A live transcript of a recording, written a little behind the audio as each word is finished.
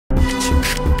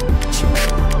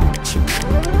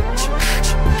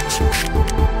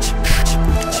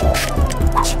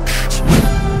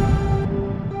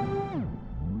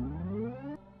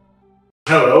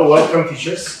Hello, welcome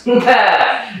teachers. Good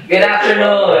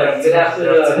afternoon. Good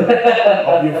afternoon.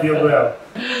 Hope you feel well.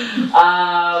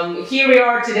 Here we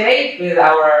are today with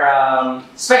our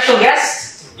special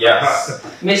guest, Yes.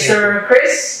 Mr.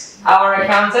 Chris, our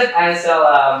accountant,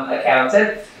 ISL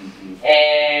accountant,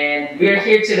 and we're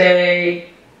here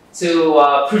today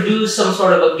to produce some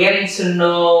sort of a getting to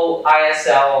know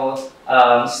ISL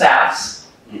staffs.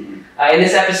 In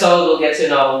this episode, we'll get to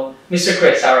know Mr.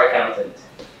 Chris, our accountant.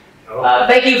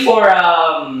 Thank you for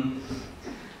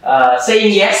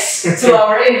saying yes to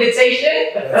our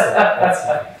invitation.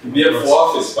 Beautiful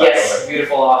office, by the way. Yes,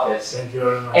 beautiful office. Thank you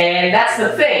very much. And that's the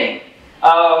thing.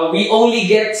 We only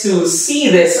get to see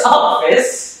this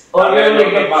office.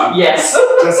 Yes.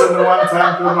 Just only one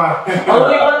time per month.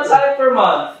 Only one time per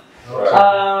month.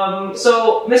 Okay.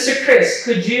 So, Mr. Chris,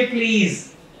 could you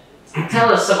please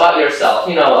tell us about yourself?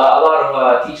 You know, a lot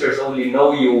of teachers only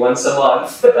know you once a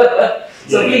month.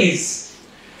 So please,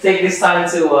 take this time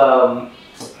to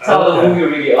tell them who you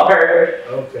really are.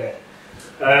 Okay.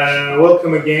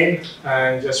 Welcome again.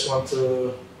 I just want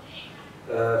to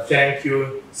say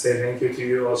thank you to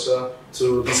you also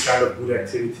to this kind of good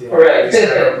activity. Right. This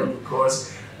kind of good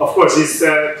course. Of course, it's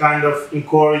kind of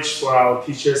encouraged for our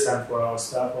teachers and for our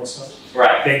staff also.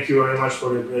 Right. Thank you very much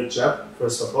for your great job,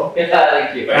 first of all. Yeah,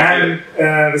 thank you. And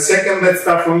the second, let's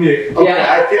start from me. Okay,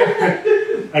 yeah.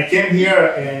 I came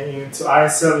here into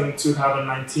ISL in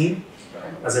 2019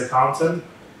 as accountant,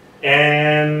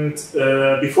 and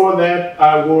before that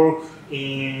I worked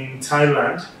in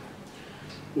Thailand.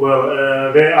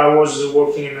 Well, there I was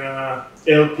working in a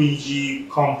LPG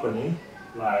company,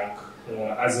 like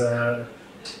as a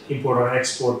import and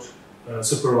export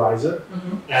supervisor,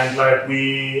 and like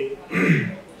we,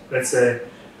 let's say,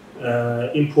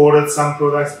 imported some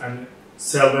products and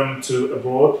sell them to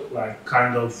abroad, like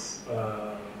kind of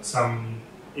some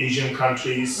Asian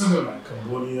countries like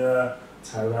Cambodia,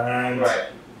 Thailand,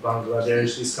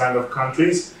 Bangladesh, these kind of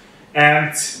countries.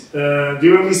 And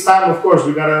during this time, of course,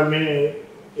 we got many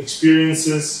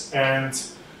experiences, and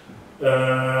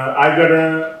I got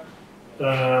a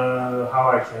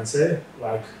how I can say,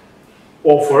 like,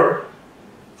 offer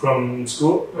from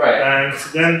school, and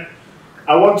then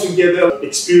I want to get the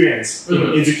experience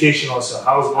in education also,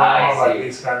 how's going on, like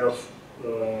these kind of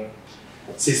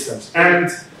systems. And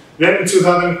then in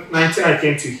 2019 I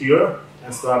came to here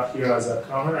and started here as an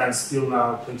accountant, and still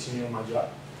now continue my job.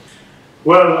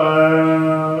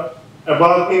 Well,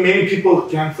 about me, many people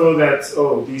can thought that,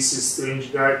 oh, this is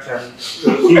strange guy, can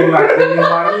he will like give me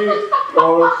money,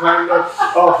 or kind of,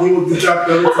 oh, he will deduct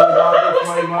a little amount of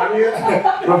my money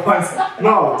from myself.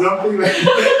 No, don't think that.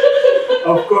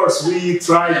 Of course, we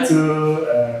try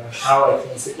to, how I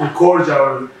can say, encourage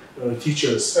our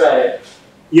teachers. Right.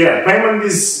 Yeah, payment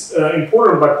is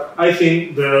important, but I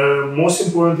think the most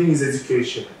important thing is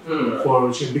education for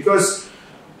children, because,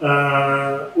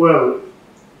 well,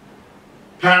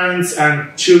 parents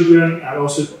and children and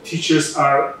also teachers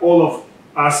are all of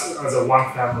us as a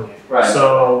one family. Right.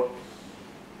 So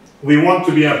we want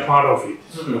to be a part of it,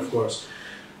 of course.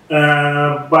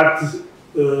 But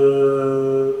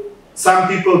some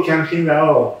people can think that,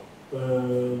 oh,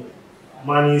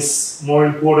 money is more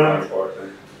important.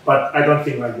 But I don't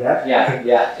think like that.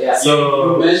 Yeah.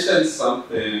 So you mentioned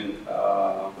something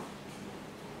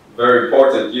very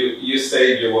important. You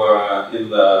said you were in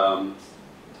the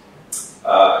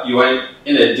you went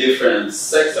in a different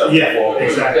sector before.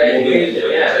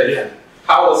 Exactly.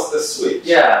 How was the switch?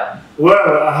 Yeah.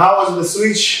 Well, how was the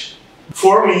switch?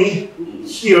 For me,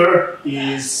 here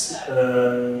is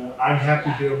I'm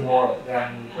happy here more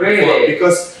than before,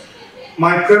 because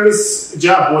my previous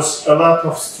job was a lot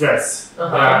of stress.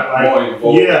 More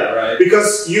involved, right?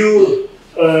 Because you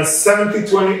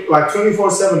 70-20, like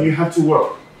 24/7, you have to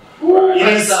work. It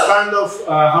is kind of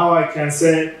how I can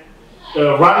say,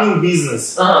 running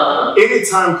business.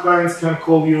 Anytime clients can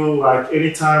call you, like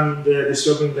anytime they're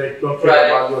disturbing, they don't care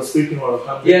about your sleeping or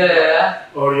something,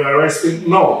 or you are resting.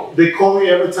 No, they call you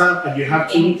every time, and you have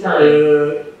to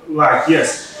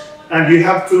and you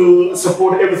have to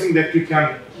support everything that you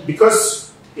can,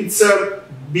 because it's a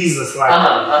business. Like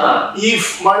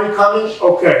if money coming,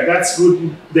 okay, that's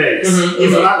good days.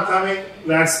 If not coming,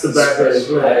 that's the bad days.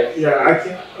 Right? Yeah, I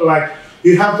can, like,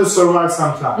 you have to survive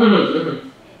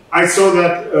sometime. I saw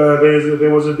that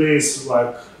there was a days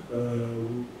like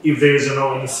if there is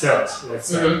no any sales, let's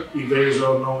say, if there is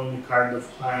no any kind of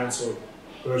clients or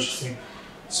purchasing,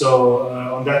 so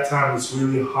on that time it's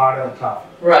really hard and tough.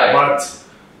 Right. But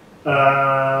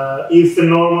if the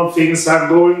normal things are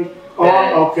going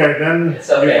on, okay, then you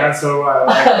can survive.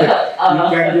 You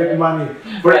can get money.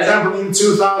 For example, in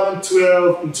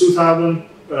 2012, in 2000.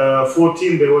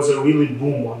 2014 there was a really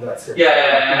boom on that sector.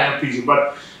 Yeah. LPG.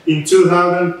 But in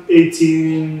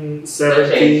 2018,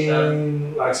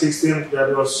 17, like 16,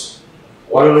 that was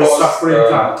really suffering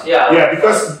time. Yeah,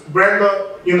 because Brent,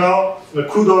 you know, the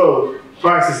crude oil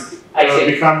prices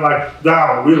become like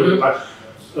down really, like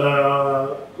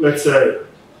let's say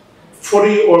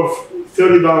 $40 or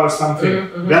 $30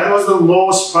 something. That was the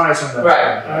lowest price on that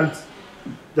time, and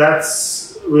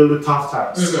that's really tough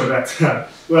times for that time.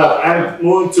 Well, and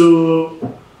moving to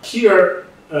here,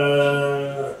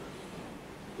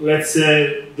 let's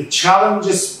say the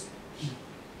challenges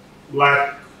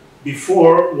like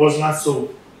before was not so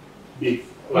big.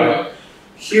 Like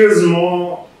here's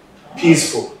more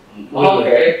peaceful.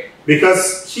 Okay.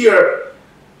 Because here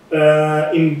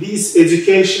in this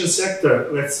education sector,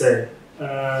 let's say,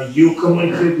 you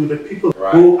communicate with the people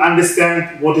who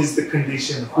understand what is the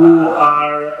condition, who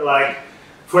are like,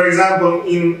 for example,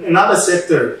 in another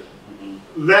sector,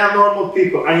 they are normal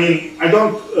people. I mean, I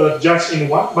don't judge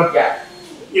anyone, but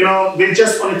you know, they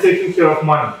just want to take care of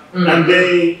money, and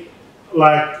they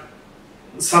like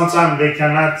sometimes they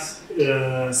cannot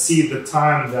see the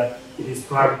time that it is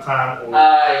private time or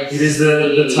it is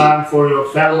the time for your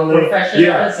family.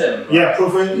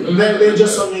 They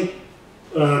just only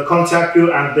contact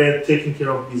you and they're taking care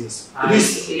of business.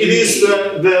 It is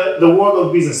the world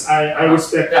of business. I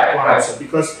respect that one also,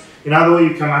 because in other way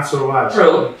you cannot survive.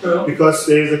 True. Because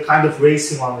there is a kind of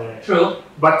racing on there. True.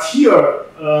 But here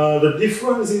the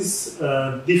difference is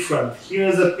different. Here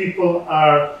the people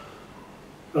are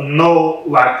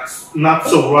not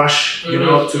so rush, you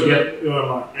know, to get your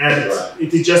money, and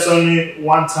it is just only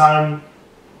one time,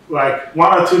 like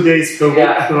 1 or 2 days per week,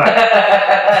 like 1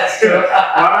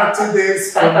 or 2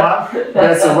 days per month.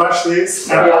 That's a rush days,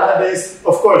 and other days,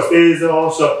 of course, there is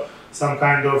also some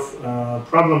kind of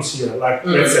problems here. Like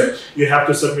let's say you have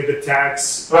to submit the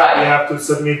tax, you have to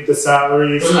submit the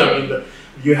salaries. I mean,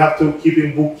 you have to keep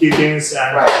in bookkeepings,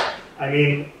 and I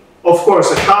mean, of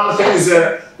course, accounting is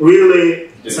a really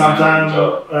sometimes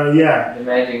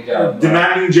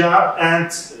demanding job,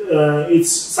 and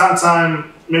it's sometimes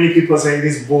many people say it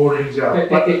is boring job.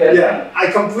 But I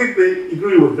completely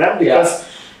agree with them, because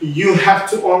you have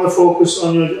to only focus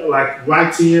on your like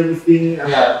writing everything.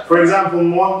 And for example,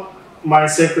 my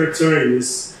secretary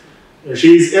is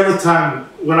she's every time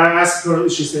when I ask her,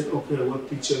 she said, "Okay, what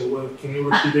teacher? What can you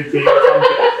repeat again?"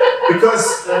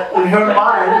 Because in her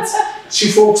mind,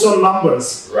 she focuses on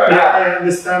numbers. I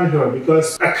understand her,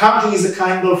 because accounting is a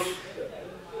kind of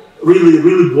really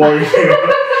boring,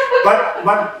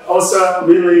 but also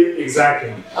really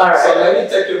exacting. So let me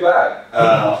take you back.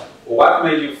 What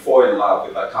made you fall in love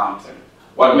with accounting?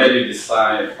 What made you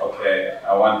decide, okay,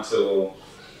 I want to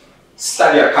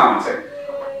study accounting?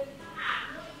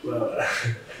 Well,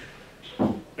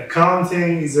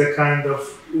 accounting is a kind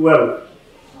of, well,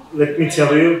 let me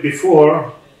tell you,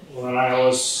 before, when I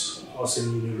was also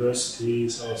in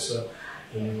universities, also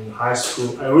in high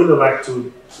school, I really like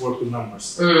to work with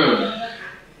numbers.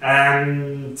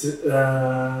 And,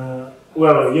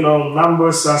 well, you know,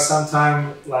 numbers are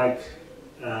sometimes like,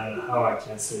 how I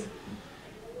can say,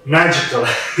 magical.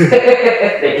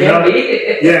 They can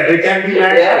be. Yeah, they can be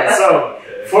magical. So,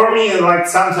 for me, like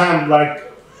sometimes, like,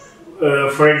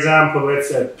 for example, let's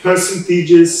say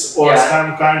percentages or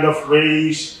some kind of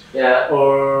range,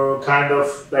 or kind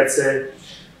of, let's say,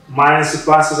 minus and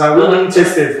pluses are really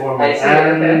interested for me.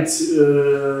 And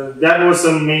that was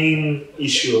the main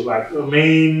issue, like the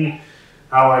main,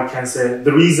 how I can say,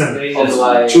 the reason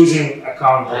of choosing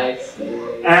accounting.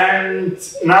 And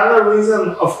another reason,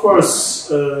 of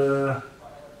course,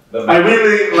 I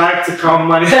really like to count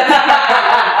money.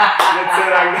 Let's say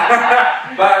like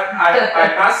that. But I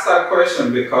asked that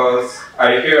question because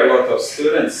I hear a lot of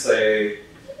students say,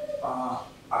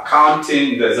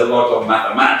 accounting, there's a lot of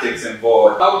mathematics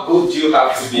involved. How good do you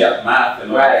have to be at math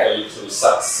in order for you to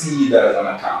succeed as an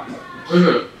accountant?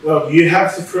 Well, you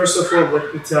have to, first of all,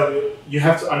 let me tell you, you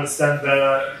have to understand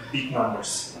the big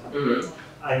numbers.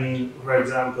 I mean, for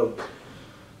example,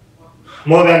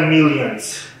 more than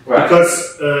millions.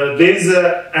 Because there is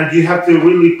and you have to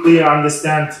really clearly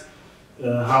understand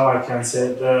how I can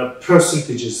say the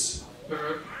percentages.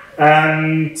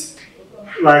 And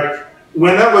like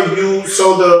whenever you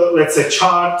saw the, let's say,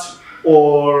 chart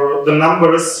or the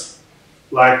numbers,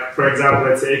 like for example,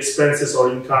 let's say expenses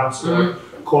or incomes or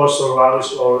costs or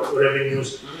values or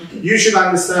revenues, you should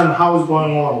understand how it's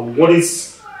going on. What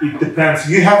is, it depends.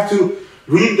 You have to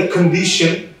read the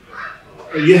condition.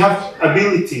 You have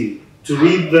ability to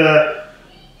read the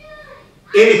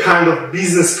any kind of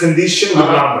business condition with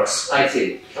numbers. I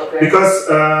see. Okay. Because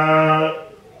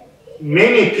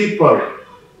many people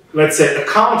let's say,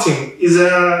 accounting is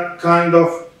a kind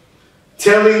of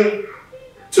telling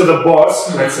to the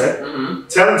boss, let's say,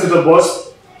 telling to the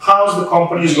boss how's the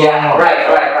company is going on.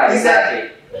 Right. Is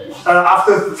that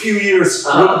after a few years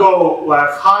will go like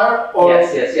higher or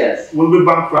will be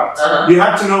bankrupt? You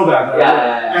have to know that.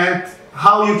 And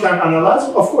how you can analyze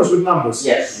it, of course, with numbers.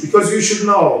 Because you should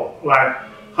know like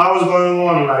how is going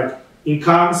on, like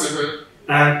incomes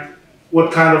and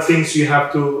what kind of things you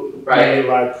have to pay,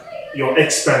 like your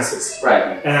expenses.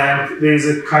 And there is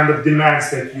a kind of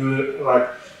demands that you like.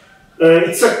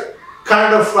 It's a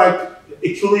kind of like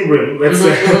equilibrium, let's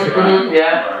say.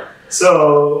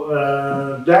 So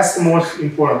that's the most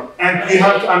important. And you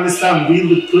have to understand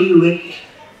really clearly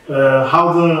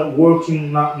how the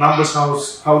working numbers, how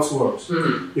it works.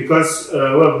 Because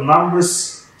well,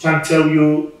 numbers can tell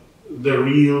you the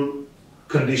real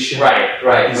condition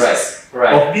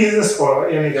of business or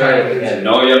any kind of business.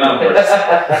 Know your numbers.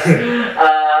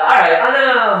 Alright, on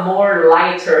a more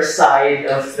lighter side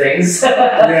of things.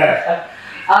 Tell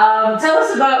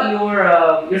us about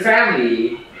your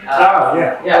family.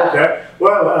 Okay.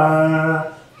 Well,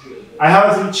 I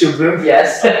have 3 children.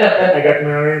 I got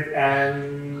married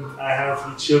and I have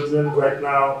 3 children right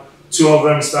now. 2 of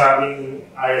them studying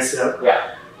ISL.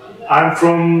 I'm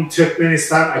from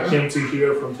Turkmenistan. I came to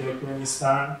here from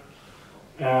Turkmenistan.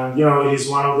 And you know, it is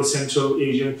one of the Central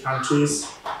Asian countries.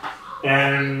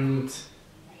 And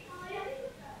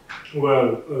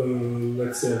well,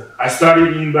 let's say I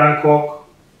studied in Bangkok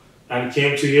and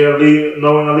came to here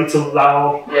knowing a little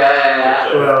Laos.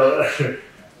 Well,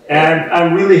 and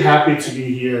I'm really happy to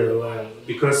be here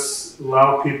because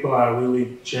Lao people are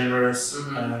really generous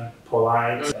and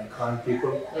polite and kind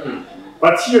people.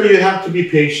 But here you have to be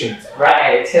patient.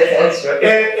 That's right.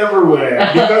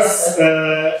 Everywhere, because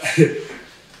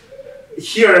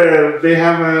here they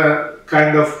have a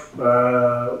kind of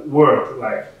word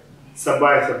like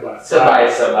sabay.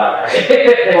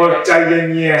 Or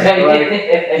chayanye.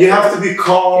 You have to be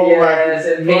calm.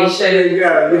 And patient. You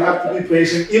have to be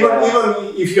patient. Even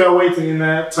if you are waiting in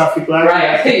a traffic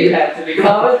light. You have to be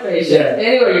calm and patient.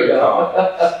 Anywhere you go.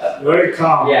 Very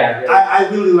calm. I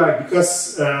really like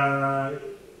because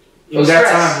in that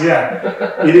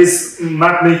time, it is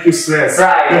not make you stress.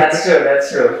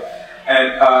 That's true. And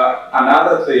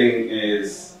another thing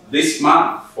is this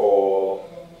month for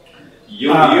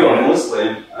you are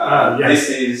Muslim. This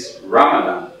is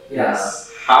Ramadan.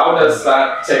 How does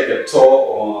that take a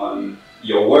toll on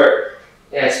your work?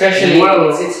 Especially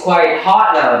it's quite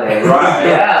hot nowadays.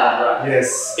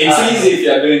 Yes. It's easy if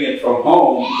you're doing it from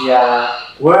home.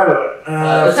 Well,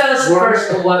 tell us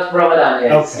first what Ramadan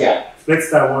is. Okay. Let's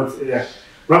start with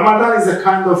Ramadan is a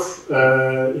kind of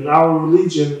in our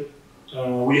religion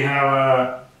we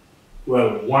have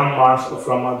 1 month of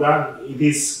Ramadan. It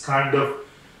is kind of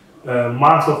a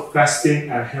month of fasting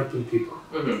and helping people.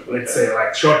 Let's say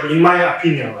like short, in my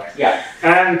opinion,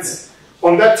 And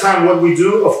on that time, what we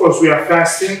do, of course, we are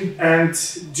fasting, and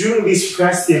during this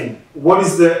fasting, what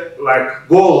is the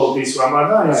goal of this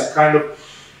Ramadan is kind of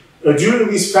during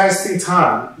this fasting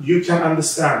time, you can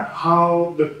understand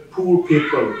how the poor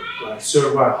people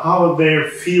survive, how they're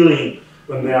feeling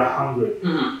when they are hungry,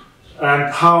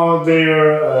 and how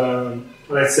they're,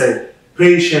 let's say,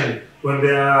 patient when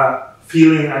they are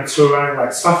feeling and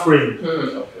surviving, suffering.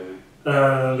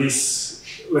 This,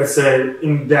 let's say,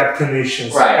 in that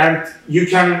conditions, and you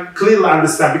can clearly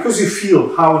understand because you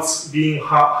feel how it's being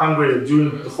hungry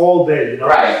during the whole day,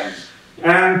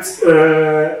 And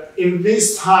in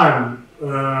this time,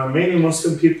 many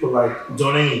Muslim people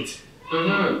donate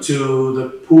to the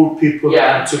poor people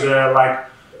and to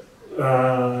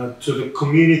the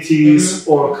communities,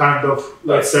 or kind of,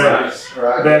 let's say,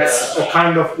 that's a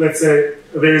kind of, let's say,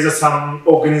 there is some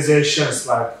organizations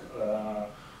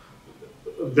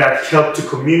that help to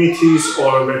communities,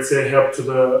 or let's say help to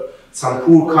some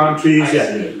poor countries.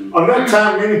 On that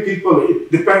time, many people, it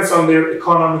depends on their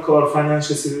economical or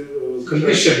financial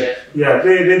condition.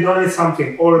 They donate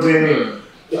something, or they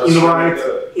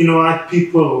invite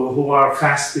people who are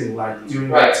fasting during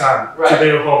that time to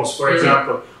their homes. For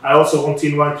example, I also want to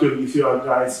invite you if you are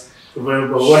guys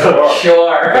available.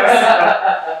 Sure.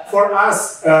 For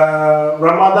us,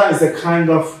 Ramadan is a kind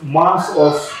of month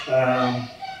of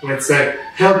let's say,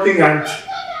 helping and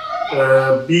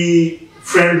be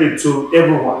friendly to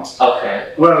everyone.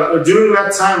 Well, during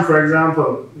that time, for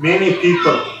example, many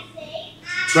people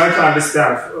try to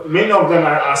understand. Many of them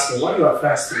are asking, why you are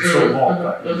fasting so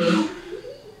long?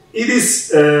 It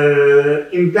is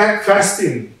in that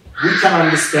fasting we can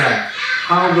understand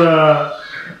how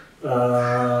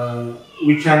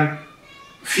we can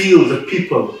feel the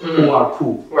people who are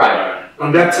poor.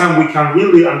 On that time, we can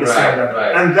really understand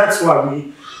that, and that's why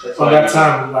we, on that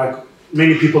time, like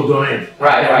many people donate.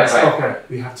 Okay,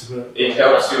 we have to do it. It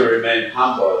helps you remain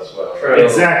humble as well. True.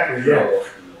 Exactly, yeah.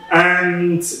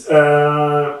 And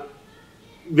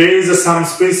there is some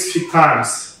specific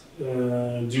times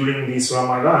during this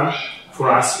Ramadan for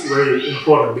us very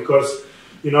important, because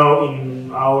you know,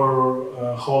 in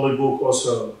our holy book,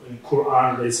 also in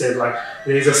Quran, they say like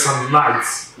there is some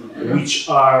nights which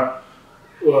are,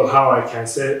 well, how I can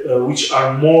say, which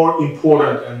are more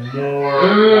important and more,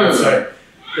 let's say,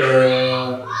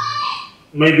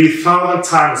 maybe 1,000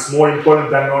 times more important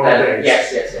than normal days.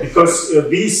 Yes. Because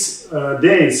these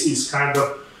days is kind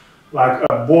of like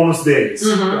a bonus days.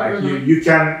 Like you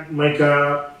can make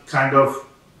a kind of,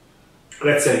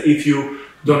 let's say, if you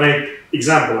donate,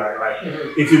 example, like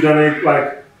if you donate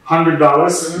like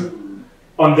 $100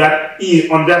 on that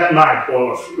night,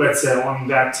 or let's say on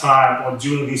that time, or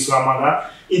during this Ramadan,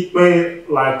 it may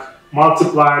like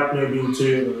multiply it maybe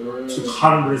to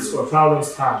hundreds or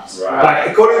thousands times. Like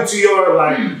according to your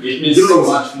like, it means so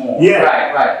much more.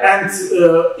 Yeah, and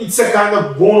it's a kind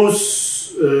of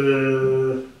bonus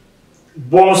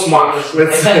month.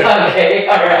 Let's say. Okay,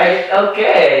 all right,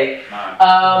 okay.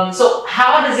 So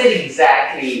how does it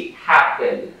exactly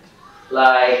happen?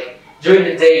 Like during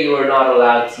the day you are not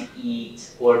allowed to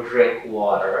eat or drink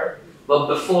water, but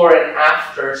before and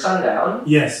after sundown,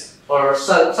 yes, or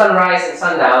sunrise and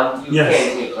sundown, you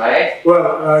can eat, right?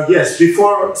 Well, yes,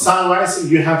 before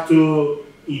sunrise you have to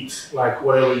eat like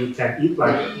whatever you can eat,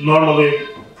 like normally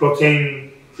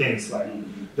protein things like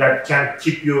that can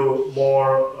keep you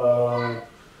more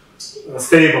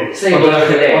stable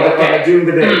during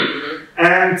the day.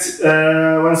 And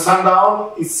when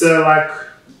sundown, it's like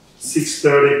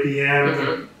 6:30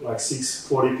 p.m., like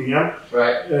 6:40 p.m.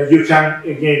 You can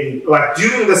again eat. Like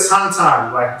during the sun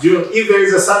time, like if there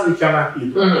is a sun, you cannot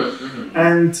eat.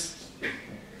 And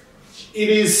it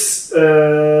is,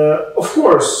 of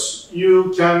course,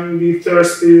 you can be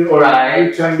thirsty or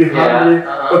you can be hungry,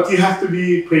 but you have to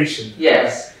be patient.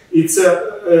 Yes. It's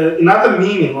another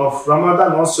meaning of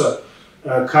Ramadan also,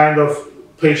 kind of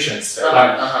patience.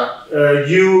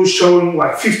 You showing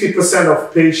like 50%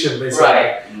 of patience, they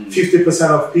say. 50%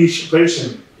 of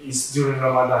patience is during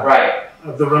Ramadan.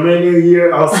 The remaining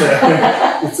year, I'll say,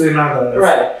 it's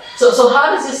another. So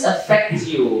how does this affect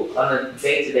you on a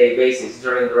day-to-day basis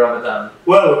during the Ramadan?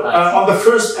 Well, on the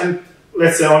first and,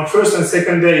 let's say, on first and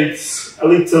second day, it's a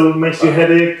little, makes you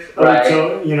headache, a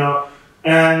little, you know,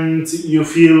 and you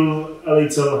feel a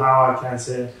little, how I can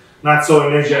say, not so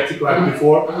energetic like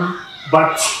before.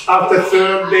 But after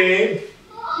third day,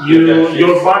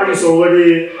 your body is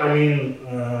already, I mean,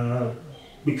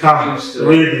 becomes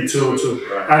ready to,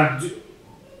 and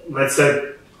let's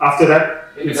say after that,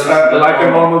 it's like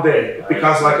a normal day. It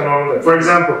becomes like a normal day. For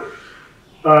example,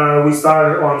 we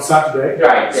started on Saturday.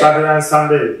 Saturday and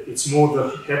Sunday, it's more the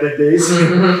headache days.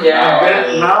 And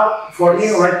then now, for me,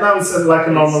 right now, it's like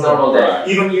a normal day.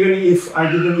 Even if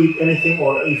I didn't eat anything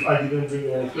or if I didn't drink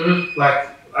anything, like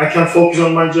I can focus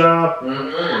on my job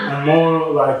and more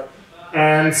like,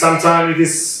 and sometimes it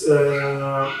is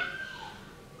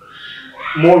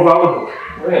more valuable.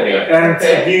 And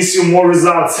it gives you more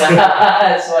results.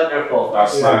 That's wonderful.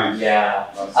 That's nice.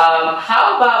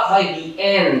 How about by the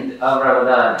end of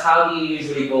Ramadan? How do you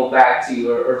usually go back to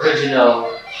your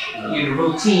original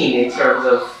routine in terms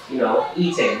of, you know,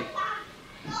 eating?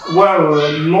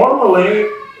 Well, normally,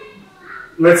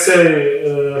 let's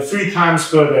say 3 times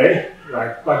per day.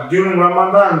 Like during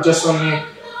Ramadan, just only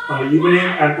on the evening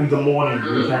and in the morning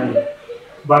we can eat.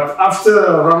 But after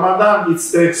Ramadan, it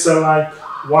takes like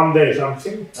 1 day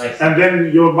something, and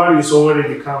then your body is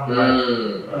already become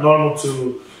like normal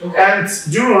to. And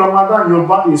during Ramadan, your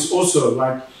body is also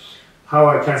like, how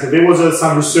I can say, there was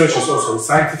some researches also,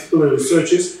 scientific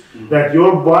researches, that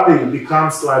your body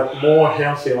becomes like more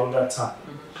healthy on that time.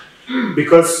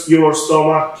 Because your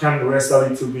stomach can rest a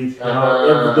little bit, you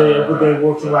know, every day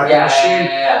working like a machine,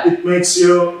 it makes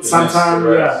you sometimes,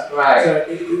 so,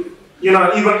 you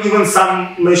know, even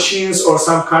some machines or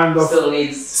some kind of still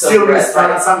needs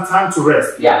some time to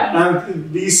rest.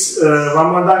 And this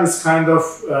Ramadan is kind of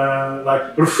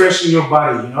like refreshing your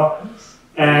body, you know,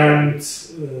 and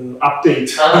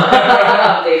updating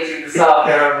the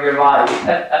software of your body.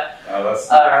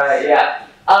 Alright,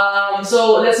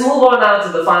 so let's move on now to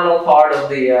the final part of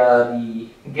the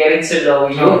getting to know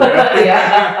you.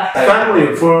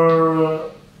 Family,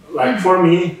 for like for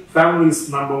me, family is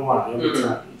number one every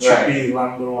time. It should be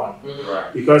number one.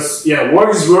 Right. Because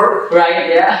work is work. Right.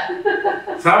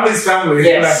 Yeah. Family is family.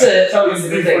 Yes. Like, Totally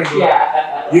different.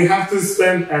 Yeah. You have to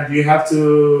spend and you have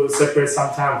to separate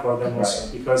some time for them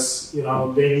also, because you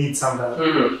know they need some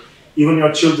time. Even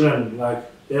your children, like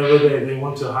every day, they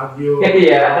want to hug you.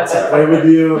 Yeah. To play with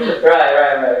you.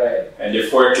 Right. And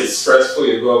if work is stressful,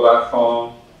 you go back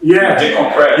home. Yeah.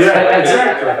 Decompress. Yeah.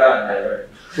 Exactly.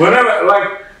 Whenever, like,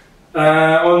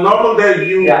 on normal day,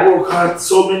 you work hard,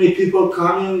 so many people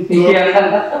coming, talking,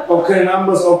 okay,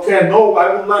 numbers, okay, no,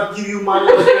 I will not give you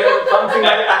money, okay, something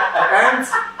like that,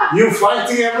 and you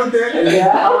fighting every day,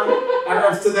 and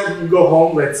after that you go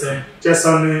home, let's say, just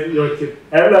only your kid,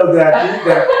 hello daddy,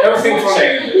 everything for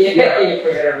you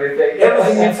forget everything.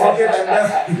 Everything you forget,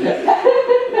 and then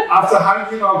after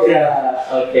hugging,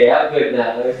 okay, I'm good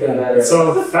now.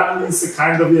 So family is a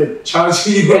kind of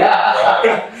charging you.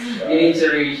 You need to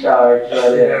recharge.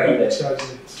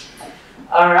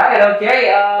 Alright, okay.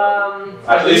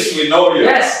 At least we know you.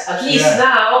 Yes, at least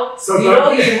now so we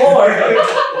know you more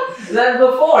than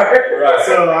before. Right.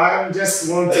 So I just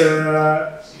want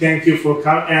to thank you for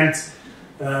coming,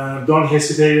 and don't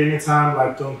hesitate anytime.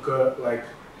 Like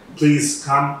please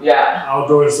come. Yeah. Our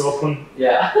door is open.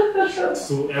 Yeah.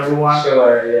 To everyone.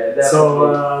 Sure. Yeah. Definitely.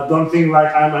 So don't think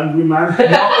like I'm angry man.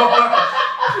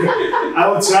 I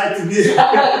will try to be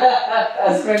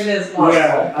as friendly as possible.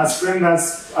 Yeah, as friendly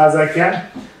as I can.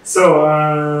 So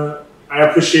I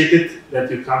appreciate it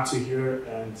that you come to here,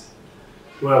 and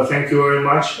well, thank you very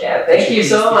much. Yeah, thank you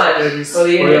so much for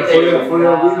the invitation. For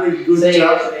your really good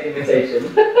job. For the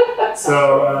invitation.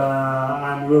 So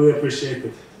I'm really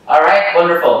appreciated. All right,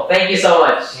 wonderful. Thank you so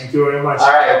much. Thank you very much.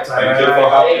 All right. Thank you for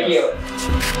having us.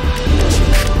 Thank you.